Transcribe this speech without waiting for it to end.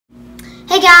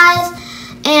Hey guys,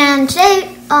 and today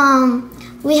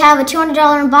we have a $200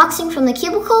 unboxing from the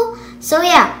Cubicle. So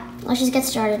yeah, let's just get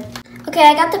started. Okay,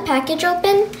 I got the package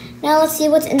open. Now let's see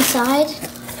what's inside.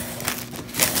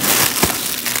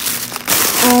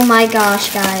 Oh my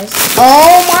gosh, guys.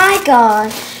 Oh my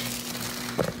gosh.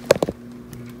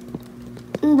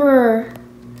 Brr.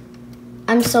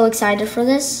 I'm so excited for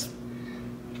this.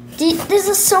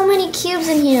 There's so many cubes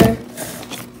in here.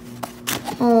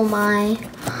 Oh my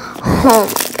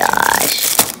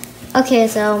gosh. Okay,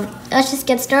 so let's just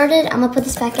get started. I'm gonna put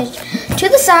this package to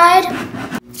the side.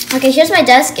 Okay, here's my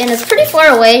desk, and it's pretty far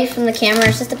away from the camera.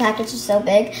 It's just the package is so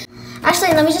big.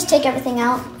 Actually, let me just take everything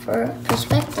out for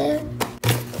perspective.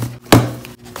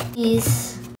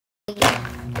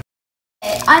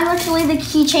 I'm literally the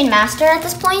keychain master at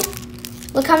this point.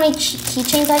 Look how many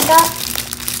keychains I've got.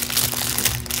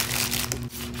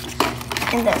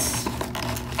 And this.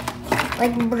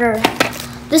 Like, brr.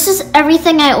 This is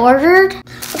everything I ordered.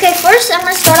 Okay, first I'm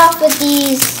gonna start off with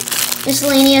these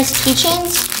miscellaneous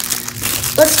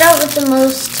keychains. Let's start with the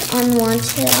most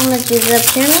unwanted. I'm gonna do the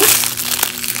pyramid.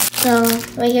 So,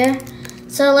 right here.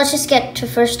 So let's just get to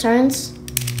first turns.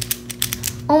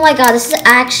 Oh my god, this is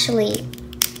actually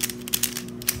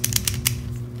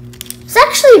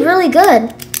really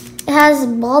good. It has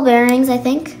ball bearings, I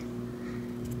think.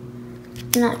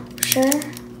 I'm not sure.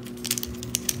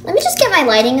 Let me just get my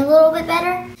lighting a little bit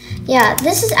better. Yeah,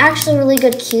 this is actually a really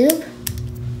good cube.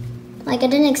 Like, I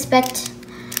didn't expect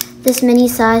this mini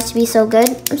size to be so good.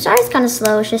 I'm sorry it's kind of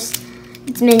slow. It's just,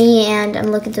 it's mini and I'm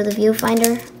looking through the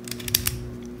viewfinder.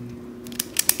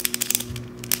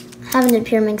 Haven't done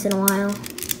pyramids in a while.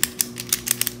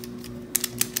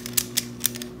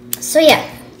 So yeah,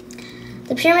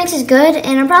 the pyramids is good,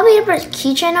 and I'm probably gonna put a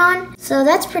keychain on. So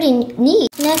that's pretty neat.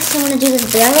 Next, I'm gonna do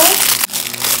this barrel.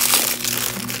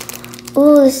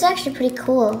 Ooh, this is actually pretty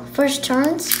cool. First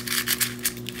turns.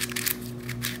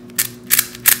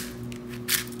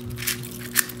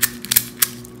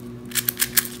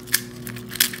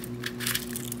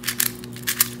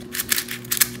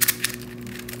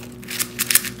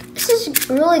 This is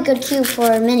a really good cube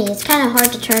for a mini. It's kind of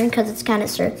hard to turn because it's kind of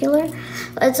circular,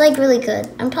 but it's like really good.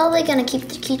 I'm probably gonna keep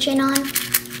the keychain on.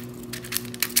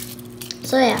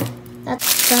 So yeah,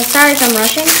 sorry if I'm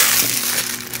rushing.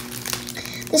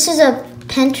 This is a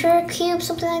penter cube,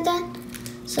 something like that.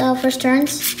 So first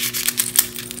turns.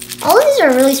 All of these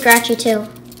are really scratchy too.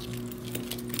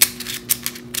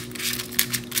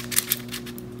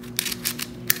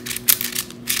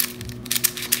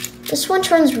 This one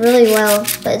turns really well,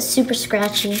 but it's super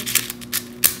scratchy.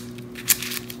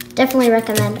 Definitely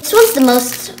recommend. This one's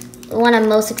the one I'm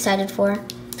most excited for.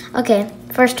 Okay,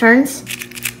 first turns.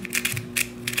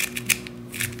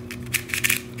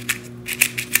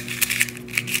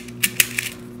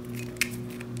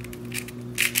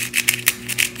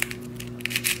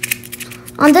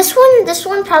 On this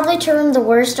one probably turned the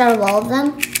worst out of all of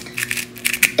them.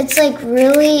 It's like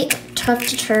really tough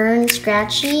to turn,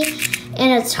 scratchy,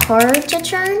 and it's hard to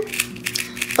turn,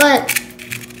 but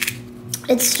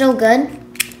it's still good.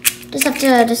 Just have to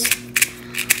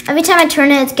every time I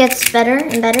turn it, it gets better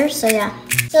and better, so yeah.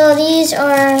 So these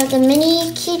are the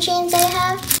mini keychains I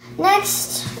have.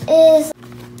 Next is,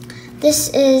 this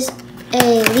is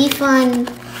a Leafon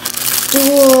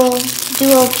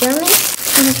duo pyramid.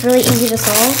 It's really easy to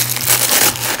solve.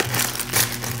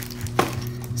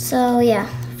 So yeah,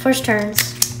 first turns.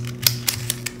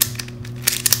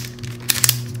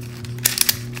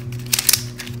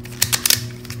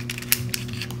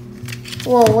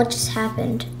 Whoa, what just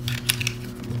happened?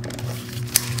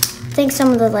 I think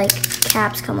some of the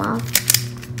caps come off.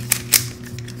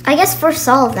 I guess first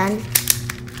solve then.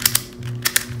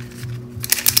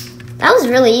 That was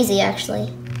really easy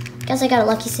actually. Guess I got a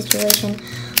lucky situation.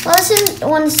 Well, this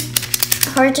one's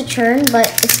hard to turn, but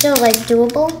it's still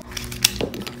doable.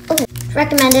 Okay.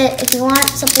 Recommend it. If you want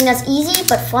something that's easy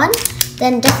but fun,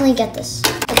 then definitely get this.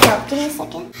 Okay, give me a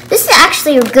second. This is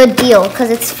actually a good deal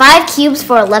because it's 5 cubes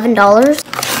for $11.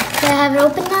 Okay, I have it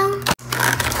open now.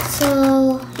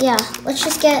 So yeah, let's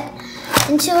just get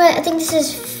into it. I think this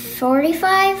is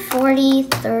 45, 40,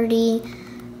 30.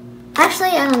 Actually,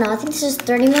 I don't know. I think this is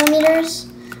 30 millimeters.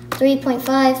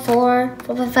 3.5, 4,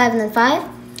 4.5, and then 5.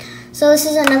 So this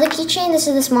is another keychain. This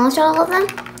is the smallest out of all of them.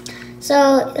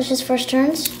 So it's just first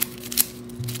turns.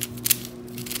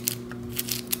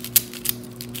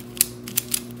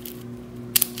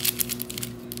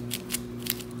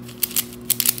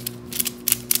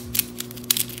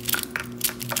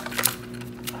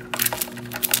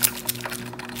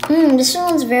 This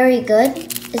one's very good.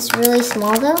 It's really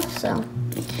small though, so.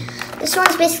 This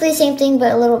one's basically the same thing,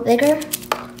 but a little bigger.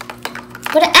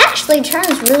 But it actually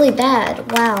turns really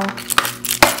bad. Wow.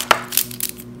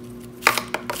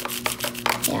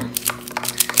 Yeah.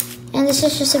 And this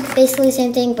is just basically the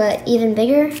same thing, but even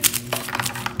bigger.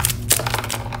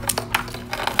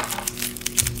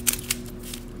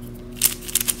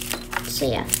 So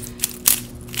yeah.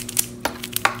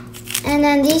 And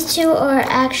then these two are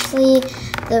actually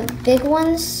the big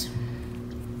ones.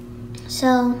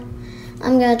 So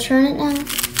I'm gonna turn it now.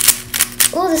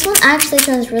 Oh, this one actually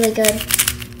turns really good.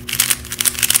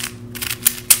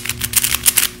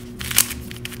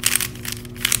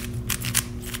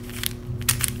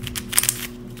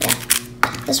 Yeah.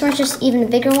 This one's just even a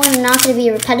bigger one, not gonna be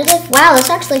repetitive. Wow, this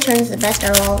actually turns the best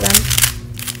out of all of them.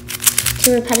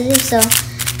 Too repetitive, so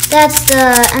that's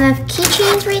the MF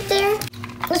keychains right there.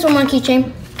 There's one more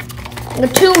keychain. The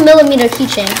 2mm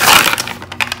keychain.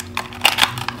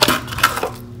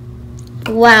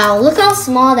 Wow, look how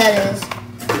small that is.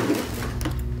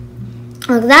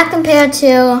 Look, that compared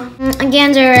to,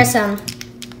 again, there is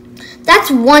that's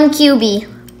 1 QB.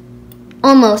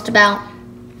 Almost about.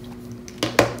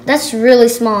 That's really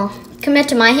small. Compared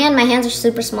to my hands are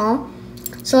super small.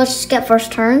 So let's just get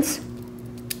first turns.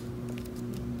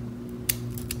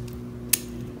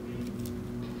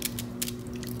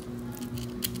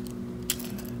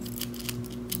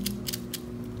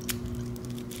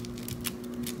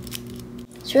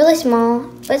 It's really small,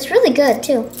 but it's really good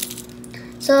too.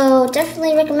 So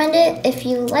definitely recommend it if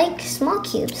you like small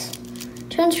cubes.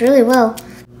 Turns really well.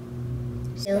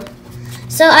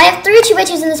 So I have 3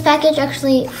 2x2s in this package,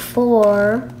 actually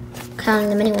 4, counting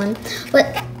the mini one,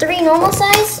 but 3 normal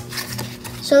size.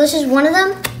 So this is one of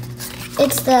them.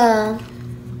 It's the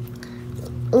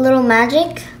little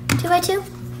magic 2x2.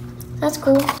 That's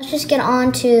cool. Let's just get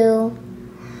on to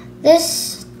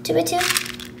this 2x2.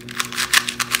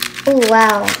 Oh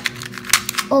wow.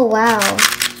 Oh wow.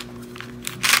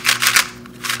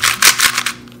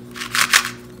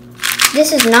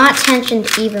 This is not tensioned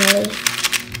evenly.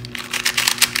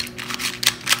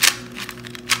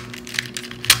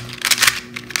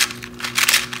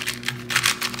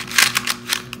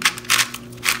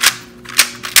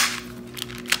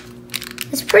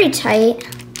 It's pretty tight.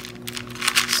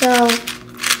 So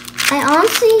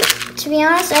to be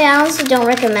honest, I honestly don't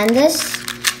recommend this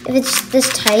if it's this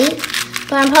tight,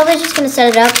 but I'm probably just gonna set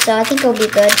it up, so I think it'll be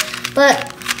good.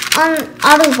 But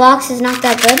out of the box is not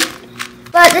that good.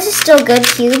 But this is still good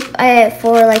cube. I had it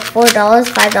for like $4,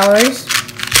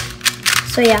 $5.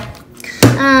 So yeah.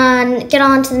 Get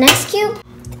on to the next cube.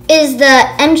 Is the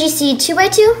MGC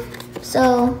 2x2.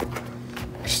 So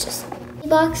it's just a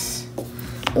box.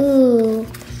 Ooh,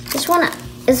 this one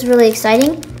is really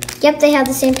exciting. Yep, they have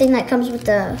the same thing that comes with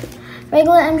the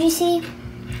regular MGC.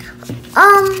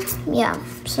 Yeah,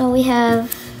 so we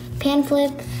have pan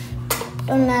flip,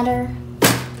 don't matter.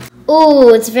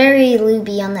 Ooh, it's very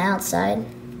looby on the outside.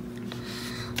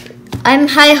 I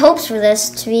have high hopes for this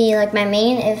to be like my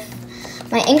main, if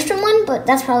my Angstrom one, but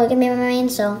that's probably gonna be my main,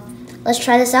 so let's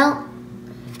try this out.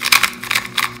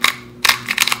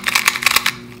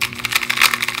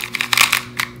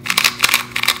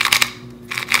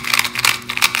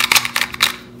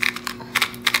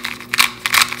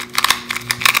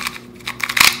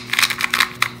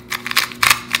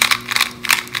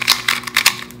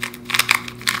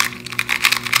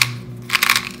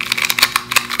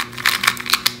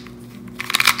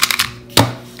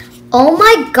 Oh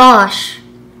my gosh.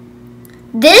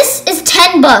 This is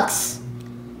 $10,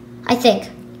 I think.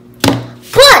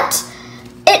 But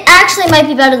it actually might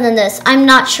be better than this. I'm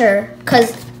not sure.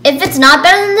 Because if it's not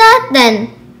better than that, then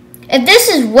if this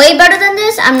is way better than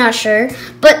this, I'm not sure.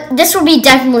 But this will be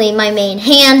definitely my main,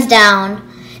 hands down.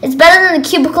 It's better than the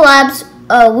Cubicle Labs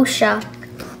Wusha.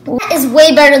 That is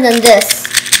way better than this.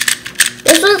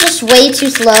 This was just way too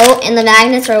slow, and the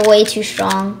magnets are way too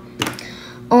strong.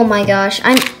 Oh my gosh,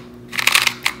 I'm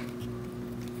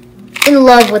in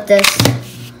love with this.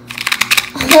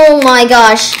 Oh my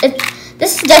gosh.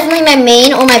 This is definitely my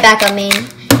main or my backup main.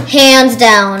 Hands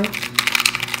down.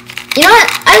 You know what?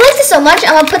 I like this so much,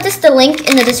 I'm going to put the link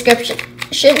in the description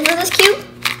for this cube.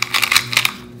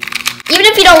 Even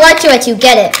if you don't like 2x2,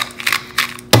 get it.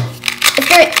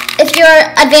 If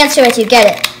you're advanced 2x2, get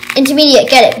it. Intermediate,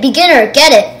 get it. Beginner,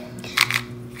 get it.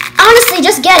 Honestly,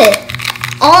 just get it.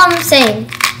 All I'm saying.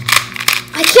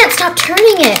 I can't stop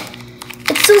turning it.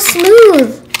 It's so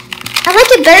smooth. I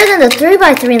like it better than the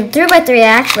 3x3, and the 3x3 I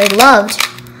actually loved.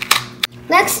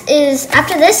 Next is,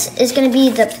 after this, is going to be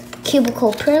the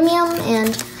Cubicle Premium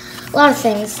and a lot of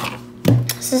things.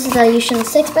 So this is a Yushin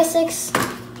 6x6.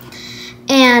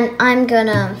 And I'm going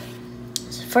to,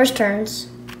 first turns.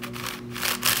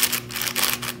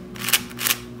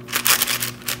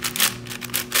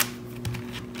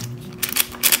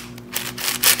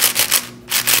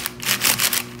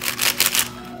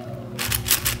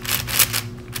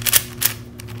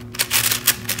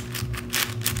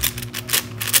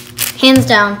 Hands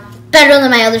down. Better than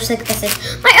my other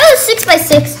 6x6. My other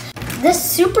 6x6, this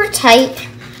super tight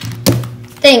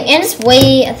thing, and it's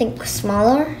way, I think,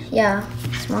 smaller. Yeah,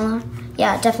 smaller.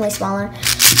 Yeah, definitely smaller.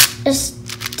 Just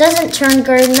doesn't turn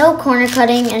good, no corner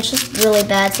cutting, and it's just really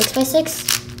bad 6x6.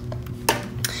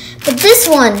 But this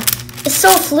one is so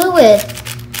fluid.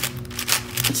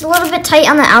 It's a little bit tight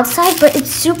on the outside, but it's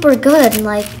super good.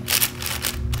 Like,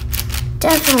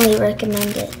 definitely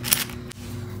recommend it.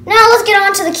 Now let's get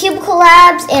on to the Cubicle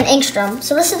Labs and Angstrom.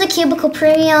 So this is the Cubicle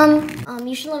Premium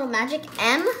Use Your Little Magic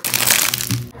M.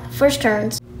 First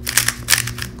turns.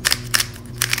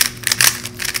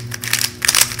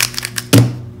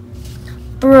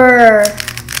 Brr.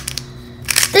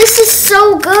 This is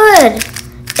so good.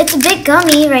 It's a bit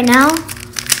gummy right now.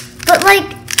 But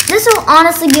like, this will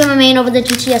honestly be my main over the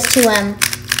GTS 2M.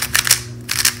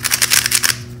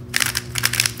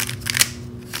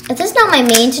 If this is not my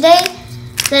main today,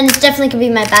 then it's definitely could be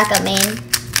my backup main.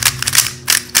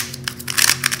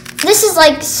 This is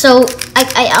like so,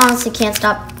 I honestly can't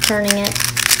stop turning it.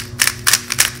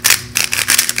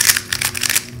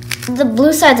 The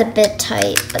blue side's a bit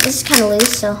tight, but this is kind of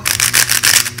loose, so.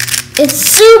 It's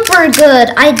super good.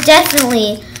 I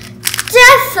definitely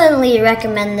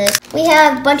recommend this. We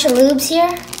have a bunch of lubes here,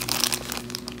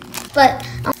 but,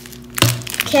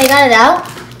 okay, I got it out.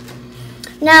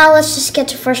 Now let's just get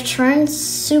to first turns.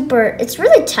 Super, it's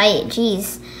really tight,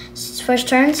 jeez. First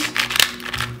turns.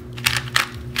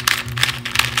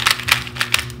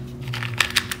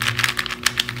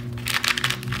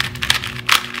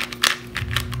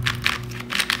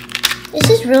 This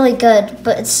is really good,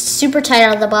 but it's super tight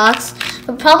out of the box.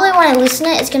 But probably when I loosen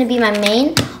it, it's gonna be my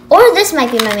main. Or this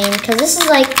might be my main, because this is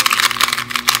like,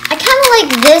 I kind of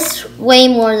like this way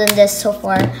more than this so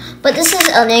far. But this is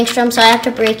an angstrom, so I have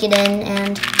to break it in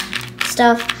and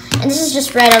stuff. And this is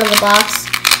just right out of the box.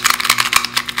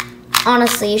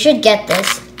 Honestly, you should get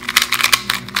this.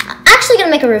 I'm actually gonna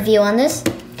make a review on this.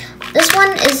 This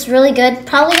one is really good,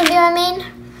 probably gonna be my main.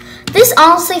 This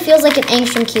honestly feels like an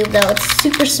angstrom cube though. It's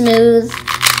super smooth,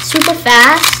 super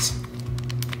fast.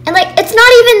 And like, it's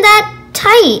not even that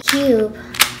tight cube.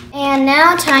 And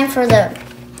now time for the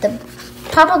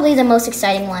probably the most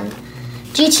exciting one.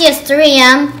 GTS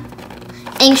 3M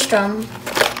Angstrom.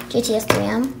 GTS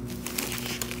 3M.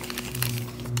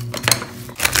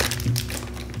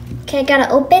 Okay, I gotta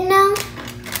open now.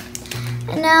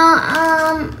 And now,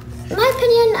 in my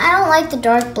opinion, I don't like the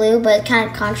dark blue, but it kind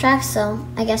of contrasts, so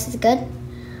I guess it's good.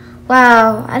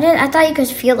 Wow, I thought you could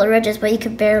feel the ridges, but you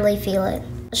could barely feel it.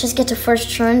 Let's just get to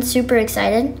first turn, super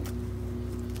excited.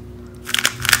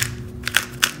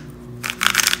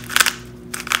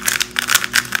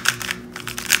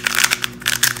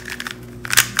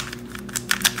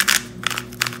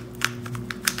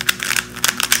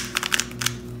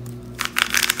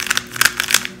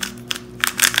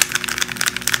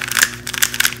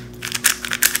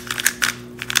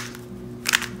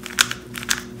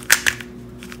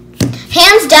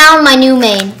 Hands down, my new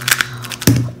main.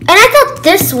 And I thought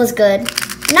this was good.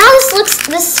 Now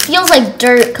this feels like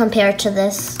dirt compared to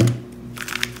this.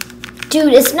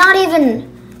 Dude, it's not even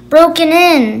broken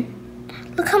in.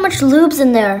 Look how much lube's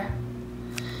in there.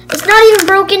 It's not even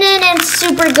broken in and it's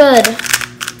super good.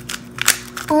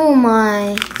 Oh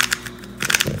my.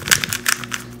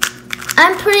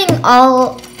 I'm putting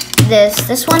all this.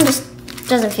 This one just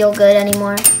doesn't feel good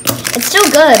anymore. It's still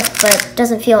good, but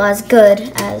doesn't feel as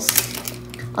good as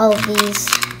all of these.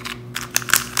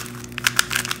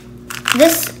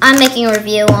 This, I'm making a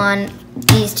review on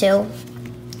these two.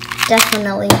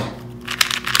 Definitely.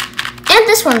 And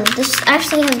this one. This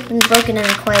actually has been broken in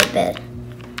quite a bit.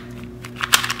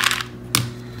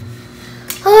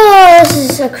 Oh, this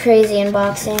is a crazy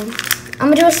unboxing. I'm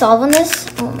gonna do a solve on this.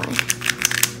 Oh my.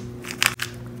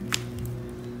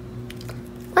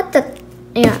 What the?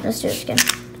 Yeah, let's do this again.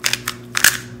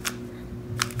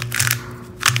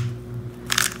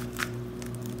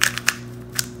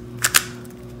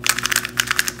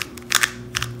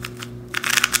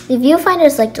 The viewfinder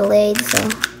is like delayed, so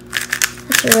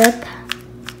that's a rip.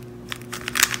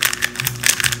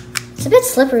 It's a bit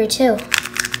slippery too.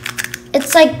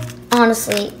 It's like,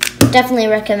 honestly, definitely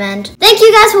recommend. Thank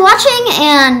you guys for watching,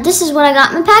 and this is what I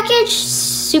got in my package.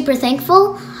 Super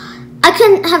thankful. I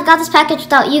couldn't have got this package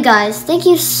without you guys. Thank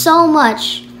you so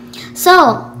much.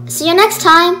 So, see you next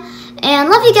time, and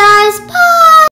love you guys. Bye!